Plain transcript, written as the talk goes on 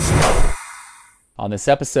On this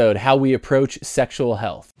episode, how we approach sexual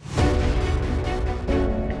health.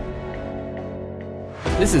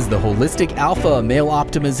 This is the Holistic Alpha Male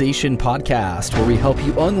Optimization Podcast, where we help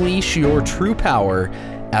you unleash your true power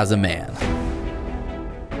as a man.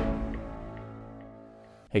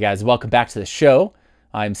 Hey guys, welcome back to the show.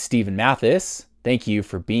 I'm Stephen Mathis. Thank you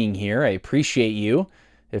for being here. I appreciate you.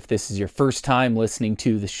 If this is your first time listening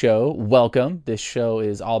to the show, welcome. This show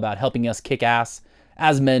is all about helping us kick ass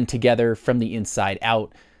as men together from the inside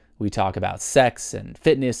out. We talk about sex and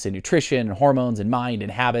fitness and nutrition and hormones and mind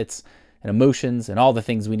and habits and emotions and all the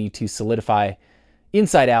things we need to solidify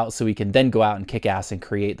inside out so we can then go out and kick ass and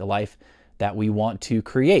create the life that we want to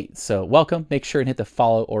create. So welcome. Make sure and hit the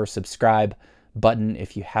follow or subscribe button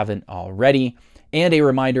if you haven't already. And a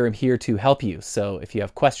reminder, I'm here to help you. So if you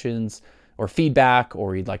have questions or feedback,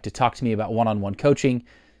 or you'd like to talk to me about one-on-one coaching,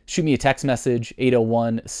 shoot me a text message,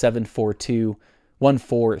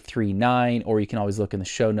 801-742-1439, or you can always look in the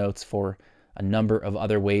show notes for a number of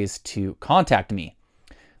other ways to contact me.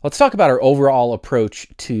 Let's talk about our overall approach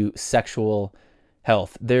to sexual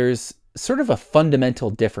health. There's sort of a fundamental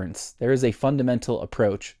difference. There is a fundamental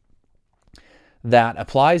approach that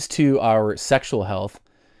applies to our sexual health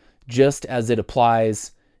just as it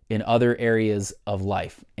applies in other areas of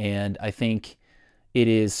life. And I think it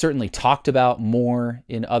is certainly talked about more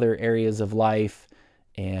in other areas of life.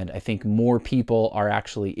 And I think more people are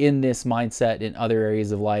actually in this mindset in other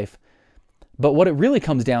areas of life. But what it really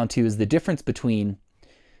comes down to is the difference between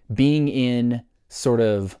being in sort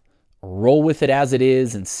of roll with it as it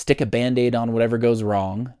is and stick a Band-Aid on whatever goes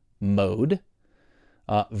wrong mode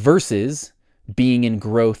versus being in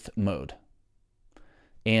growth mode.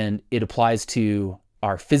 And it applies to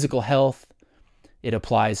our physical health. It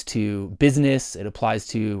applies to business. It applies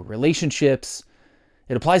to relationships.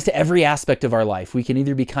 It applies to every aspect of our life. We can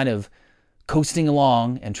either be kind of coasting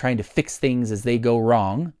along and trying to fix things as they go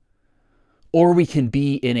wrong, or we can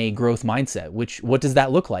be in a growth mindset, what does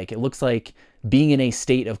that look like? It looks like being in a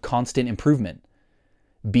state of constant improvement,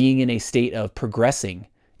 being in a state of progressing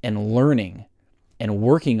and learning and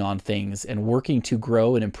working on things and working to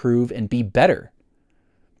grow and improve and be better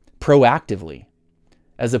proactively,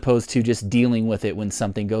 as opposed to just dealing with it when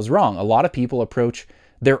something goes wrong. A lot of people approach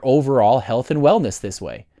their overall health and wellness this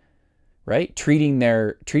way, right? Treating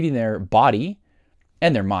their body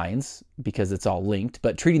and their minds, because it's all linked,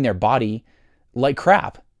 but treating their body like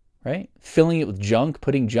crap, right? Filling it with junk,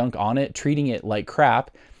 putting junk on it, treating it like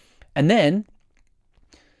crap. And then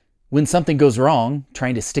when something goes wrong,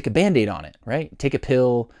 trying to stick a Band-Aid on it, right? Take a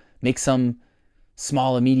pill, make some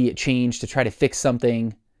small immediate change to try to fix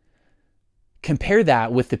something. Compare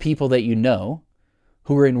that with the people that you know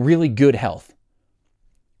who are in really good health.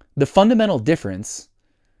 The fundamental difference,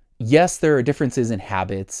 yes, there are differences in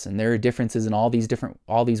habits and there are differences in all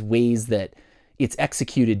these ways that it's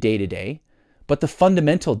executed day to day, but the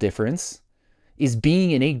fundamental difference is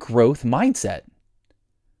being in a growth mindset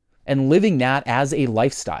and living that as a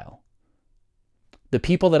lifestyle. The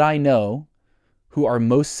people that I know who are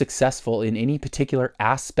most successful in any particular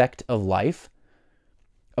aspect of life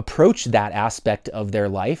approach that aspect of their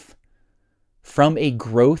life from a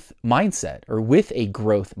growth mindset or with a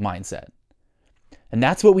growth mindset. And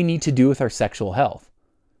that's what we need to do with our sexual health.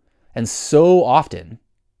 And so often,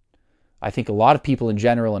 I think a lot of people in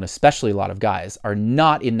general, and especially a lot of guys, are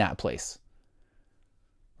not in that place,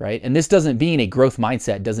 right? And this doesn't mean a growth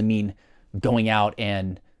mindset, doesn't mean going out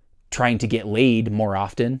and trying to get laid more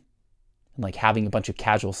often and like having a bunch of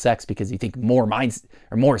casual sex because you think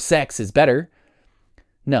more sex is better.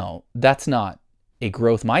 No, that's not a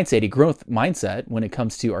growth mindset. A growth mindset when it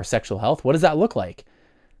comes to our sexual health, what does that look like?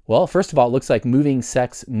 Well, first of all, it looks like moving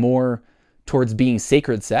sex more towards being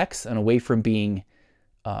sacred sex and away from being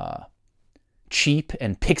cheap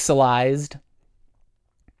and pixelized.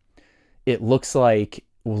 It looks like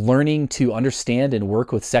learning to understand and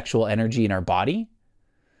work with sexual energy in our body.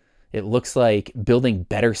 It looks like building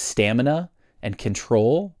better stamina and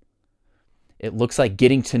control. It looks like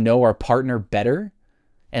getting to know our partner better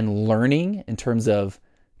and learning in terms of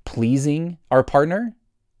pleasing our partner.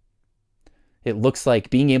 It looks like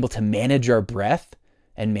being able to manage our breath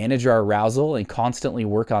and manage our arousal and constantly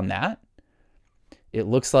work on that. It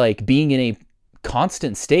looks like being in a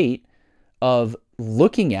constant state of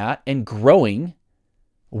looking at and growing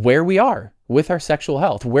where we are with our sexual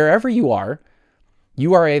health. Wherever you are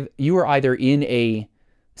either in a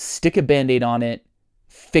stick a Band-Aid on it,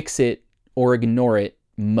 fix it, or ignore it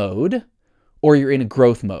mode, or you're in a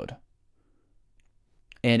growth mode.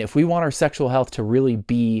 And if we want our sexual health to really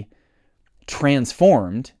be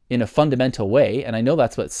transformed in a fundamental way, and I know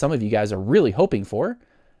that's what some of you guys are really hoping for.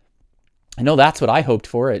 I know that's what I hoped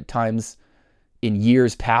for at times in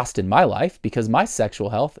years past in my life because my sexual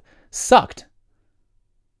health sucked.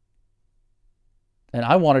 And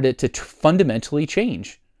I wanted it to fundamentally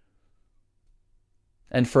change.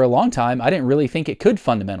 And for a long time, I didn't really think it could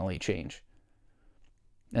fundamentally change.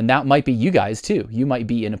 And that might be you guys too. You might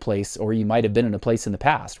be in a place, or you might have been in a place in the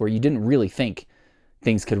past where you didn't really think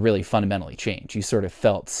things could really fundamentally change. You sort of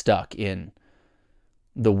felt stuck in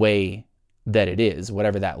the way that it is,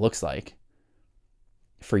 whatever that looks like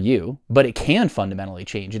for you. But it can fundamentally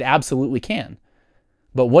change. It absolutely can.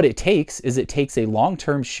 But what it takes is a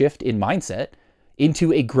long-term shift in mindset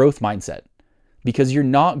into a growth mindset, because you're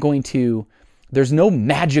not going to, there's no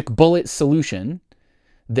magic bullet solution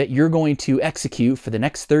that you're going to execute for the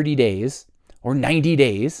next 30 days or 90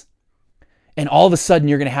 days, and all of a sudden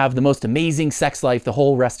you're going to have the most amazing sex life the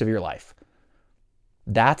whole rest of your life.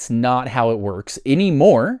 That's not how it works any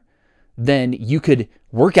more than you could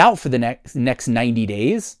work out for the next 90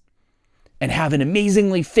 days and have an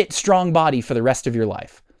amazingly fit, strong body for the rest of your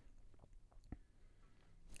life.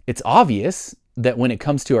 It's obvious that when it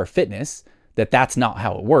comes to our fitness, that's not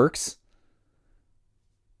how it works.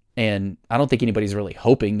 And I don't think anybody's really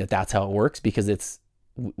hoping that that's how it works, because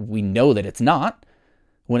we know that it's not.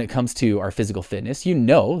 When it comes to our physical fitness, you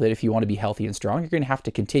know that if you want to be healthy and strong, you're going to have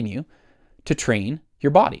to continue to train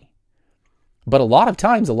your body. But a lot of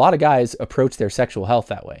times, a lot of guys approach their sexual health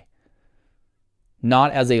that way.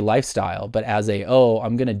 Not as a lifestyle, but as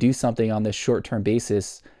I'm going to do something on this short-term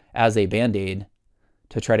basis as a Band-Aid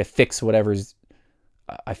to try to fix whatever's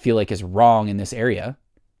I feel like is wrong in this area.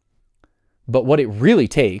 But what it really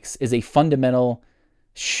takes is a fundamental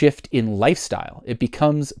shift in lifestyle. It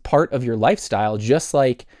becomes part of your lifestyle, just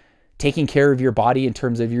like taking care of your body in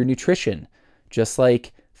terms of your nutrition, just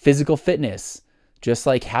like physical fitness, just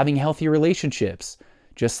like having healthy relationships,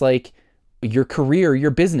 just like your career,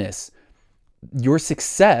 your business. Your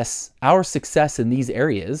success, our success in these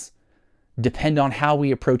areas depend on how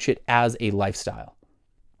we approach it as a lifestyle.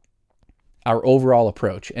 Our overall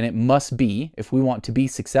approach. And it must be, if we want to be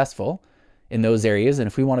successful in those areas, and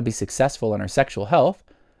if we want to be successful in our sexual health,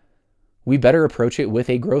 we better approach it with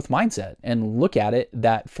a growth mindset and look at it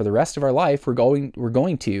that for the rest of our life, we're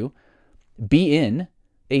going to be in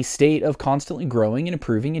a state of constantly growing and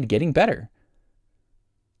improving and getting better.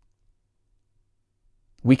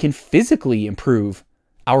 We can physically improve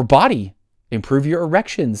our body, improve your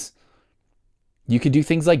erections. You can do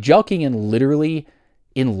things like jelqing and literally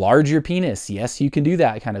enlarge your penis. Yes, you can do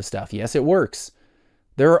that kind of stuff. Yes, it works.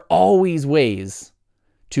 There are always ways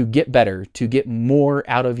to get better, to get more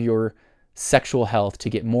out of your sexual health, to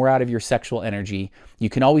get more out of your sexual energy. You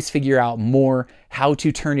can always figure out more how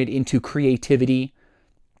to turn it into creativity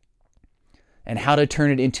and how to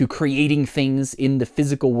turn it into creating things in the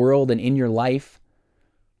physical world and in your life.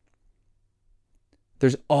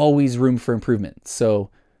 There's always room for improvement. So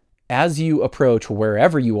as you approach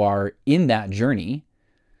wherever you are in that journey,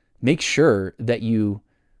 make sure that you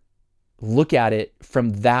look at it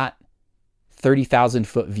from that 30,000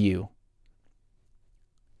 foot view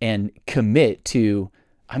and commit to,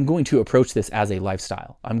 I'm going to approach this as a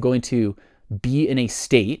lifestyle. I'm going to be in a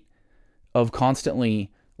state of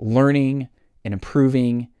constantly learning and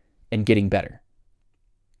improving and getting better.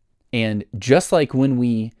 And just like when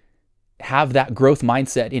we have that growth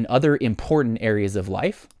mindset in other important areas of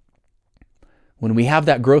life, when we have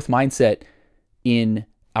that growth mindset in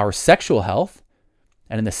our sexual health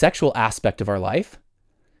and in the sexual aspect of our life,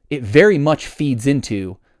 it very much feeds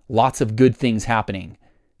into lots of good things happening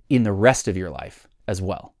in the rest of your life as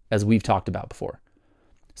well, as we've talked about before.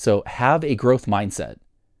 So have a growth mindset.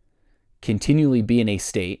 Continually be in a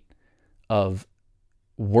state of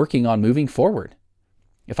working on moving forward.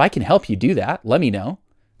 If I can help you do that, let me know.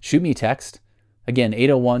 Shoot me a text. Again,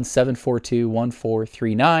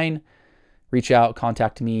 801-742-1439. Reach out,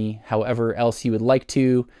 contact me however else you would like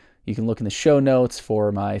to. You can look in the show notes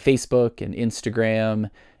for my Facebook and Instagram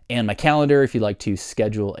and my calendar if you'd like to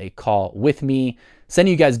schedule a call with me.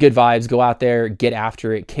 Sending you guys good vibes. Go out there, get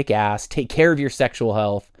after it, kick ass, take care of your sexual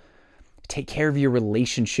health, take care of your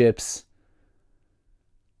relationships,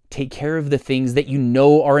 take care of the things that you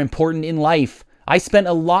know are important in life. I spent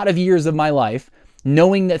a lot of years of my life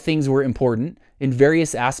knowing that things were important in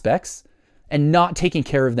various aspects and not taking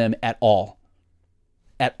care of them at all.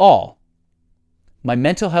 At all. My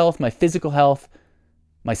mental health, my physical health,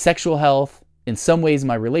 my sexual health, in some ways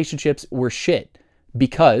my relationships were shit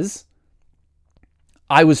because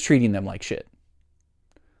I was treating them like shit.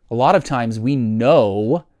 A lot of times we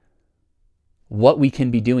know what we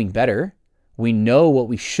can be doing better. We know what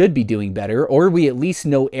we should be doing better, or we at least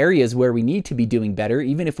know areas where we need to be doing better,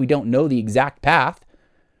 even if we don't know the exact path.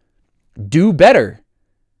 Do better.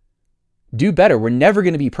 Do better. We're never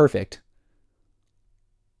going to be perfect.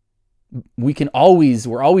 We're always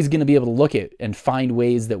going to be able to look at and find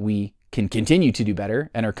ways that we can continue to do better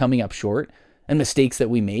and are coming up short, and mistakes that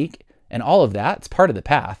we make, and all of that. It's part of the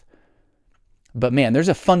path. But man, there's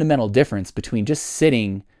a fundamental difference between just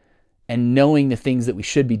sitting and knowing the things that we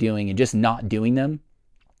should be doing and just not doing them,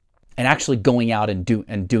 and actually going out and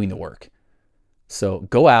doing the work. So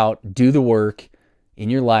go out, do the work in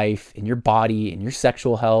your life, in your body, in your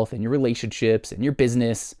sexual health, in your relationships, in your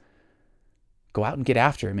business. Go out and get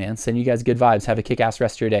after it, man. Send you guys good vibes. Have a kick-ass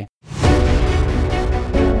rest of your day.